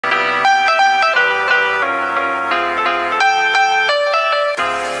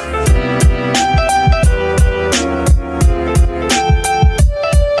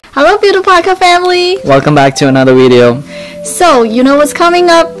beautiful HAKKA family! Welcome back to another video. So, you know what's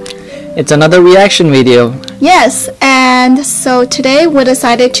coming up? It's another reaction video. Yes, and so today we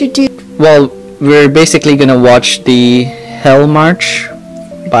decided to do... Well, we're basically gonna watch the Hell March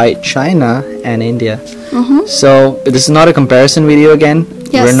by China and India. So, this is not a comparison video again.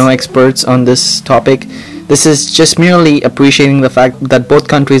 Yes. We're no experts on this topic. This is just merely appreciating the fact that both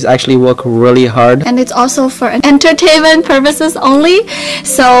countries actually work really hard. And it's also for entertainment purposes only.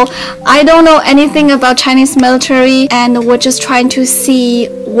 So I don't know anything about Chinese military, and we're just trying to see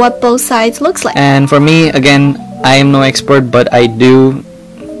what both sides looks like. And for me, again, I am no expert, but I do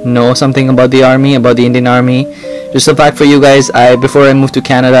know something about the army, about the Indian army. Just a fact for you guys, before I moved to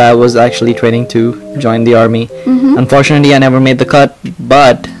Canada, I was actually training to join the army. Unfortunately, I never made the cut,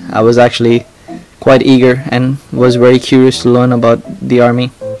 but I was actually quite eager and was very curious to learn about the army.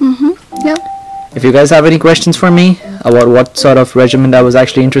 Yeah. If you guys have any questions for me about what sort of regiment I was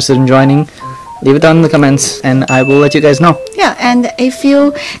actually interested in joining, leave it down in the comments and I will let you guys know. Yeah, and if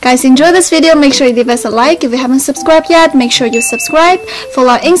you guys enjoy this video, make sure you leave us a like. If you haven't subscribed yet, make sure you subscribe. Follow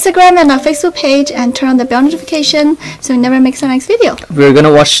our Instagram and our Facebook page and turn on the bell notification so you never miss our next video. We're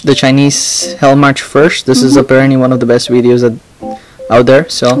gonna watch the Chinese Hell March first. This is apparently one of the best videos out there,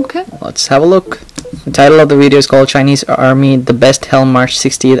 so let's have a look. The title of the video is called Chinese Army The Best Hell March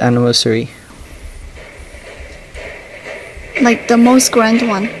 60th Anniversary. Like the most grand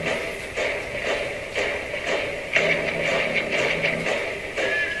one.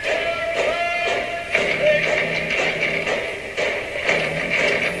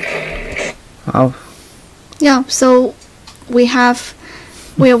 Wow. Yeah, so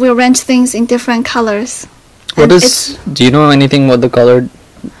we'll arrange things in different colors. What is, do you know anything about the color?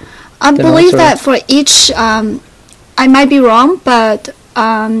 I believe that for each, I might be wrong, but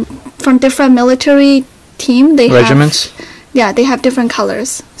from different military team, they regiments? Yeah, they have different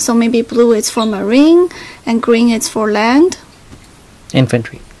colors. So maybe blue is for marine, and green is for land.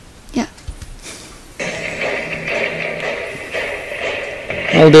 Infantry. Yeah.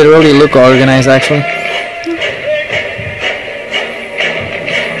 Well, they really look organized actually.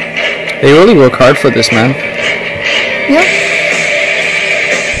 They really work hard for this, man. Yeah.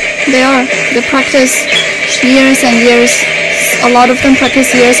 They are. They practice years and years. A lot of them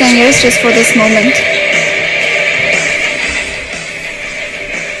practice years and years just for this moment.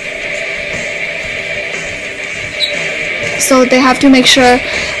 So they have to make sure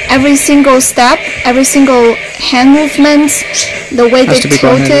every single step, every single hand movement, the way they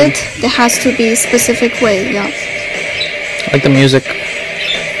tilt it, there has to be a specific way. Yeah. I like the music.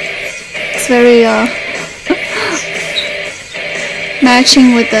 It's very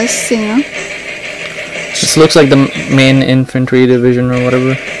matching with the singer. This looks like the main infantry division or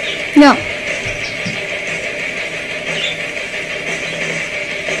whatever. Yeah.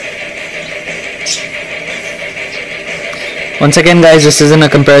 Once again, guys, this isn't a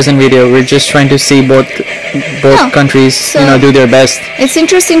comparison video. We're just trying to see both countries, you know, do their best. It's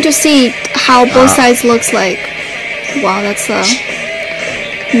interesting to see how both sides looks like. Wow, that's a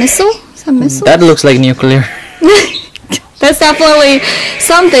missile? Is that a missile? That looks like nuclear. That's definitely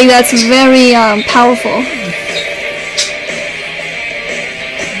something that's very powerful.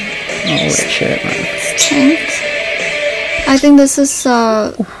 Holy shit, man. Tanks. I think this is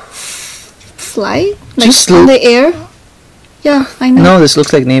flight, like just on the air. Yeah, I know. No, this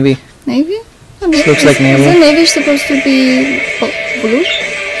looks like Navy. Navy? This looks like Navy. Isn't Navy supposed to be blue?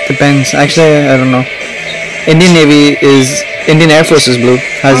 Depends. Actually, I don't know. Indian Air Force is blue.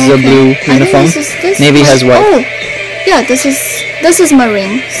 Has a blue uniform. Navy has white. Oh, yeah. This is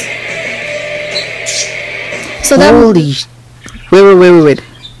Marines. So that. Holy. Wait.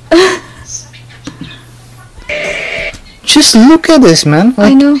 Just look at this, man.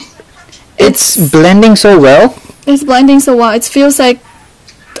 Like, I know. It's blending so well. It's blending so well. It feels like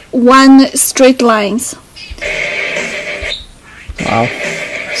one straight lines. Wow,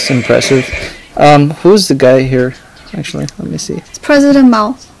 it's impressive. Who's the guy here? Actually, let me see. It's President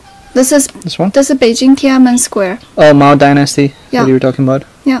Mao. This is one. This is Beijing Tiananmen Square. Oh, Mao Dynasty. Yeah. What you were talking about?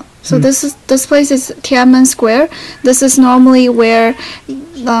 Yeah. So this place is Tiananmen Square. This is normally where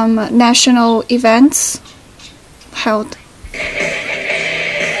national events held.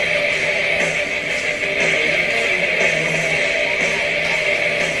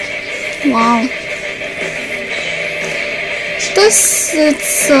 Wow.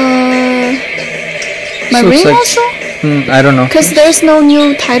 It's Marine like, also? I don't know. Because there's no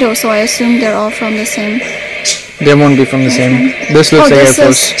new title, so I assume they're all from the same. They won't be from the same. This looks like Air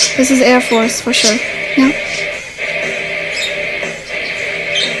Force. This is Air Force for sure. Yeah.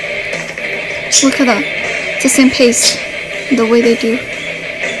 Look at that. It's the same pace, the way they do.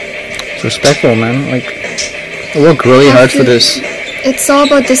 Respectful, man. Like, I work really hard for this. It's all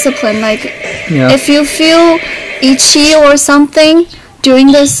about discipline. Like, Yeah. if you feel itchy or something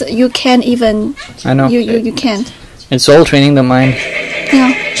during this, you can't even. I know. You can't. It's all training the mind. Yeah.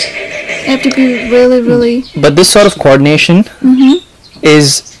 You have to be really, really. But this sort of coordination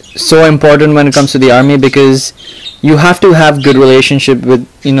is so important when it comes to the army, because you have to have good relationship with,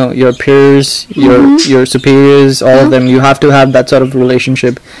 you know, your peers, your superiors, all of them. You have to have that sort of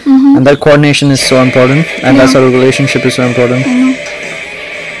relationship, and that coordination is so important, and that sort of relationship is so important. I know.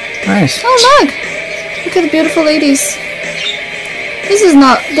 Nice. Oh look at the beautiful ladies.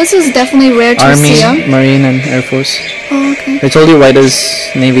 This is definitely rare to Army, see. Yeah? Marine, and Air Force. Oh, okay. I told you white is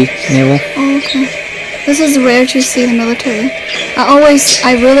Navy, naval. Oh, okay. This is rare to see in the military.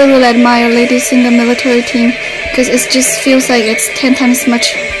 I really admire ladies in the military team, because it just feels like it's 10 times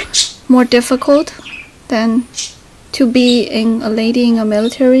much more difficult than to be a lady in a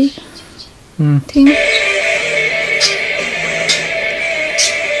military team.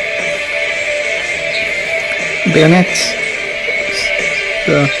 Bayonets.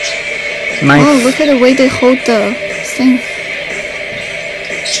 The knife. Oh, look at the way they hold the thing.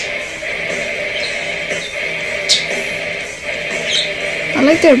 I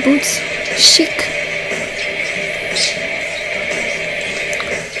like their boots. Chic.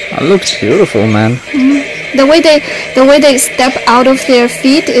 That looks beautiful, man. The way they step out of their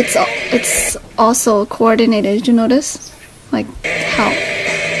feet, it's also coordinated. Did you notice? Like how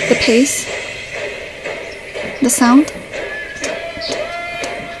the pace, the sound.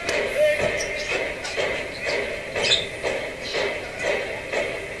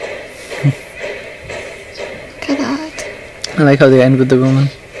 Look at that. I like how they end with the woman,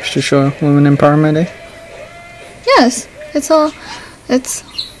 just to show women empowerment, eh? Yes, it's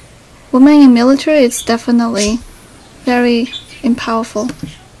women in military. It's definitely very powerful.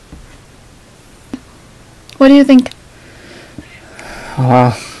 What do you think?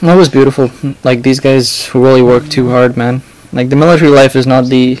 Wow, that was beautiful. Like, these guys really work too hard, man. Like, the military life is not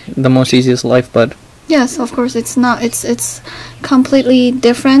the most easiest life, but Yes, of course, it's not. It's completely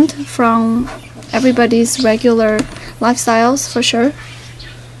different from everybody's regular lifestyles, for sure.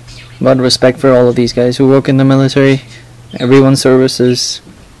 but respect for all of these guys who work in the military. Everyone's services,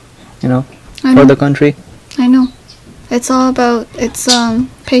 you know, I for know. the country. I know. It's all about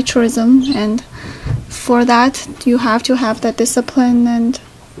patriotism, and for that you have to have that discipline, and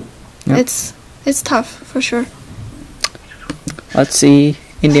Yep. it's tough for sure. Let's see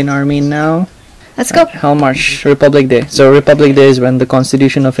Indian Army now. Let's go. Hell March, Republic Day. So Republic Day is when the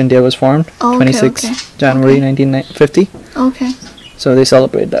Constitution of India was formed, Oh, 26 okay. January Okay. 1950. Okay. So they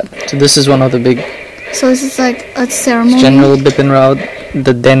celebrate that. So this is one of the big. So this is like a ceremony. General Bipin Rawat,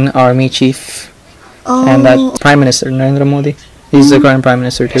 the then army chief, Oh. and that Prime Minister Narendra Modi. He's the current Prime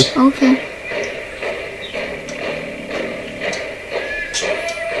Minister too. Okay.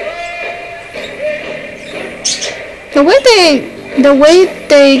 The way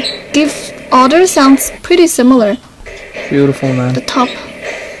they give orders sounds pretty similar. Beautiful, man. The top.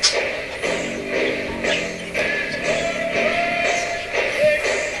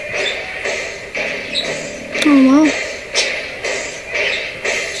 Oh wow.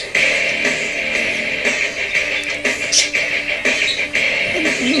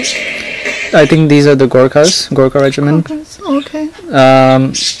 I think these are the Gorkha Regiment. Okay.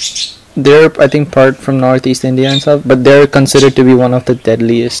 They're, I think, part from northeast India and stuff, but they're considered to be one of the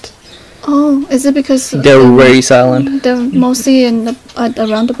deadliest. Oh, is it because They're very silent. they're mostly in the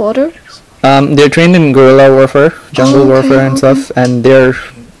around the border? They're trained in guerrilla warfare, jungle Oh, okay, warfare and okay. stuff, and they're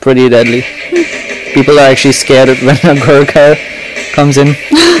pretty deadly. People are actually scared when a Gorkha comes in,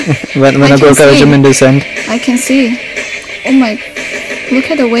 when I a can Gorkha see. regiment is sent. I can see. Oh my! Look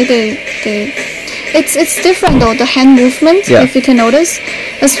at the way they. It's different though, the hand movement. Yeah. If you can notice,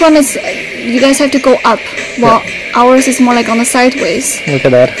 this one is you guys have to go up, while ours is more like on the sideways. Look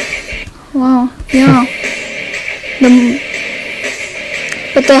at that. Wow. Yeah.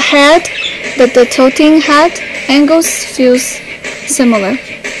 But the head, the tilting head angles feels similar.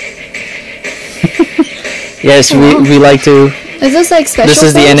 Yes, Wow. we like to. Is this like special? This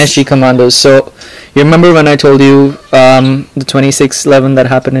is the force? NSG commandos. So, you remember when I told you the 26/11 that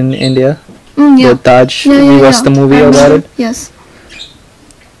happened in India? Yeah. With Taj? Yeah, We yeah, watched yeah. the movie I about remember. it. Yes.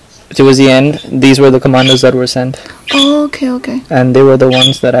 Towards the end, these were the commandos that were sent. Oh, okay. And they were the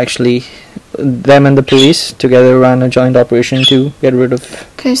ones that actually, them and the police together ran a joint operation to get rid of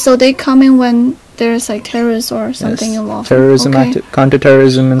Okay, so they come in when there's like terrorists or something involved. terrorism, Okay.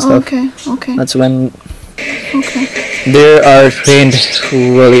 counter-terrorism and stuff. Okay. That's when Okay. they are trained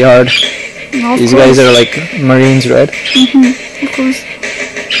really hard. Of These course. guys are like Marines, right? Of course.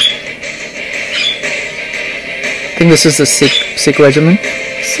 think this is the Sikh regiment.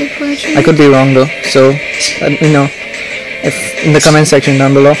 Sikh regiment. I could be wrong though. So let me know if in the comment section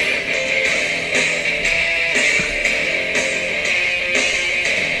down below.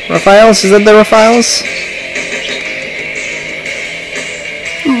 Raphaels, is that the Raphaels?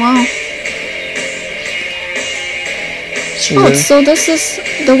 Oh wow. Oh, so this is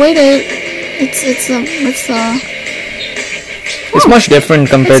the way they. It's much different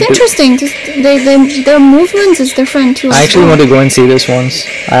compared It's interesting. Their movements is different too. I actually want to go and see this once.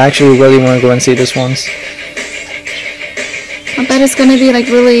 I actually really want to go and see this once. I bet it's gonna be like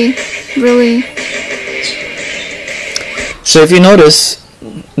really. So if you notice,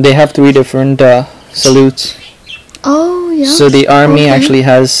 they have 3 different salutes. Oh yeah. So the army actually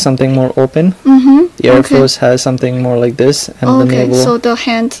has something more open. The Air Force has something more like this, and the naval. So the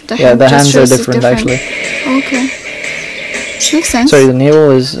hands the hands are different actually. Okay. Makes sense. Sorry, the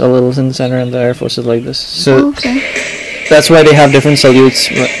naval is a little in the center, and the Air Force is like this. So that's why they have different salutes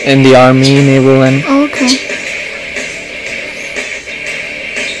in the army, naval, and.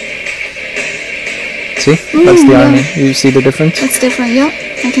 See, that's the army. You see the difference? It's different. Yeah,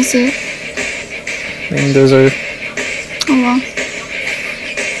 I can see it. And those are. Oh wow.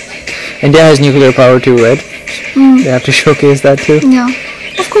 India has nuclear power too, right? They have to showcase that too. Yeah,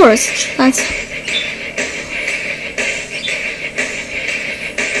 of course. That's.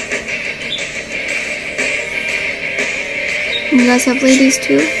 You guys have ladies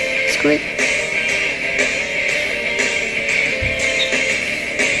too. It's great.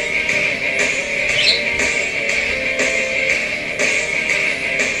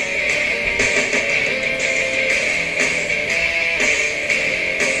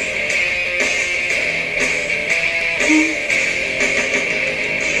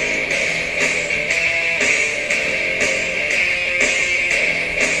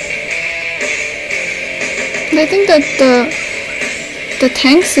 I think that the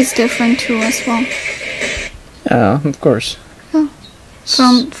tanks is different too as well. Yeah, of course. Yeah.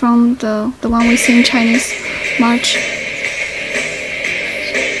 From the one we see in Chinese march.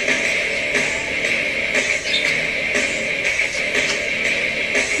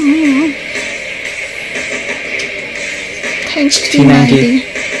 Tank T90.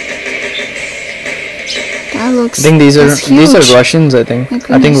 That looks. I think these are Russians. I think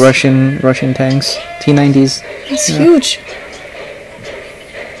Russian tanks. T90s. That's huge.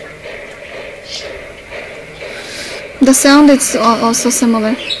 The sound is also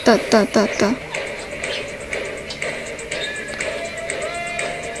similar. Da.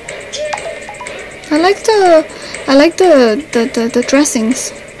 I like the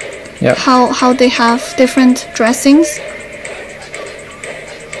dressings. Yeah. How they have different dressings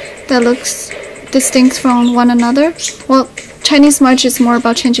that looks distinct from one another. Well, Chinese march is more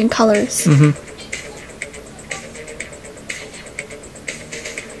about changing colors.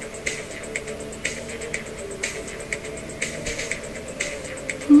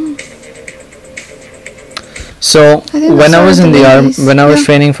 So when I was in the army, when I was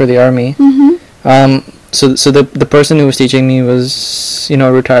training for the army, so the person who was teaching me was,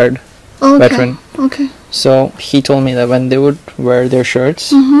 retired veteran. Okay. So he told me that when they would wear their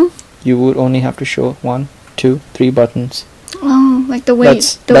shirts, you would only have to show 1, 2, 3 buttons. Oh, like the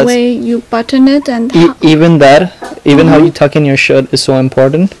way you button it and even how you tuck in your shirt is so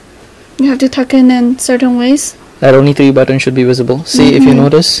important. You have to tuck in certain ways. That only 3 buttons should be visible. See if you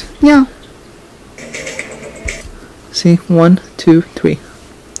notice. Yeah. See, 1, 2, 3.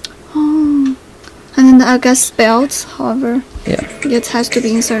 Oh, and then I guess belts. However, it has to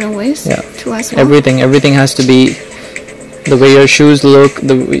be in certain ways. Yeah. Too as well. Everything has to be the way your shoes look.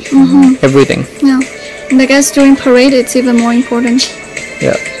 Everything. Yeah, and I guess during parade it's even more important.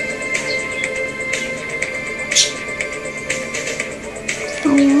 Yeah.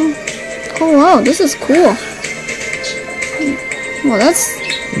 Oh wow, this is cool. Well,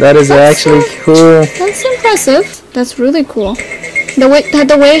 that is actually cool. That's impressive. That's really cool.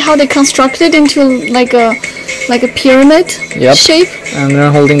 The way how they constructed into like a pyramid shape. And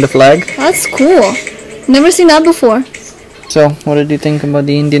they're holding the flag. That's cool. Never seen that before. So, what did you think about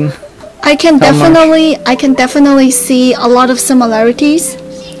the Indian? I can definitely see a lot of similarities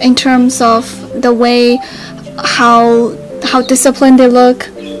in terms of the way how disciplined they look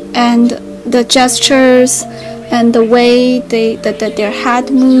and the gestures and the way that their head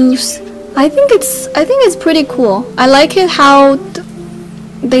moves. I think it's pretty cool. I like it how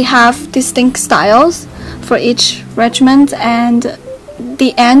they have distinct styles for each regiment, and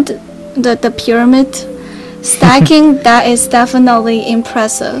the pyramid stacking that is definitely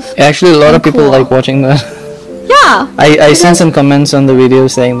impressive. Actually, a lot of people like watching that. Yeah. I sent some comments on the video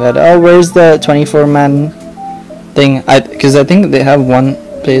saying that, oh, where's the 24-man thing. Because I think they have one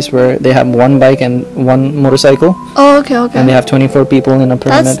place where they have one bike and one motorcycle, Oh, okay, okay. and they have 24 people in a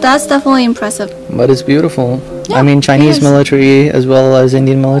pyramid. That's definitely impressive. But it's beautiful. Yeah, I mean, it Chinese is. military as well as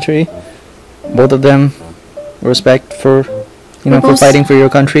Indian military, both of them respect for, We for both- fighting for your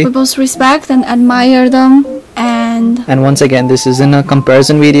country. We both respect and admire them, and And once again, this isn't a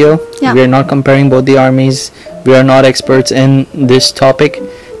comparison video. Yeah. We are not comparing both the armies. We are not experts in this topic.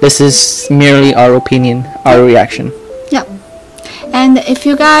 This is merely our opinion, our reaction. yeah. And if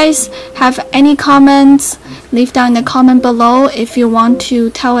you guys have any comments, leave down in the comment below. If you want to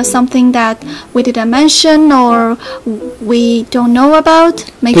tell us something that we didn't mention or we don't know about,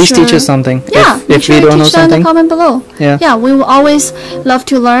 Please sure. teach us something. Yeah, make if sure we you don't know teach down in something. the comment below. Yeah. Yeah, we will always love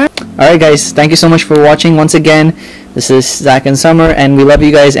to learn. Alright guys, thank you so much for watching once again. This is Zach and Summer, and we love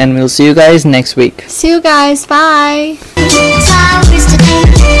you guys, and we'll see you guys next week. See you guys. Bye. How is the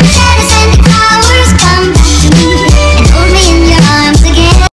thing?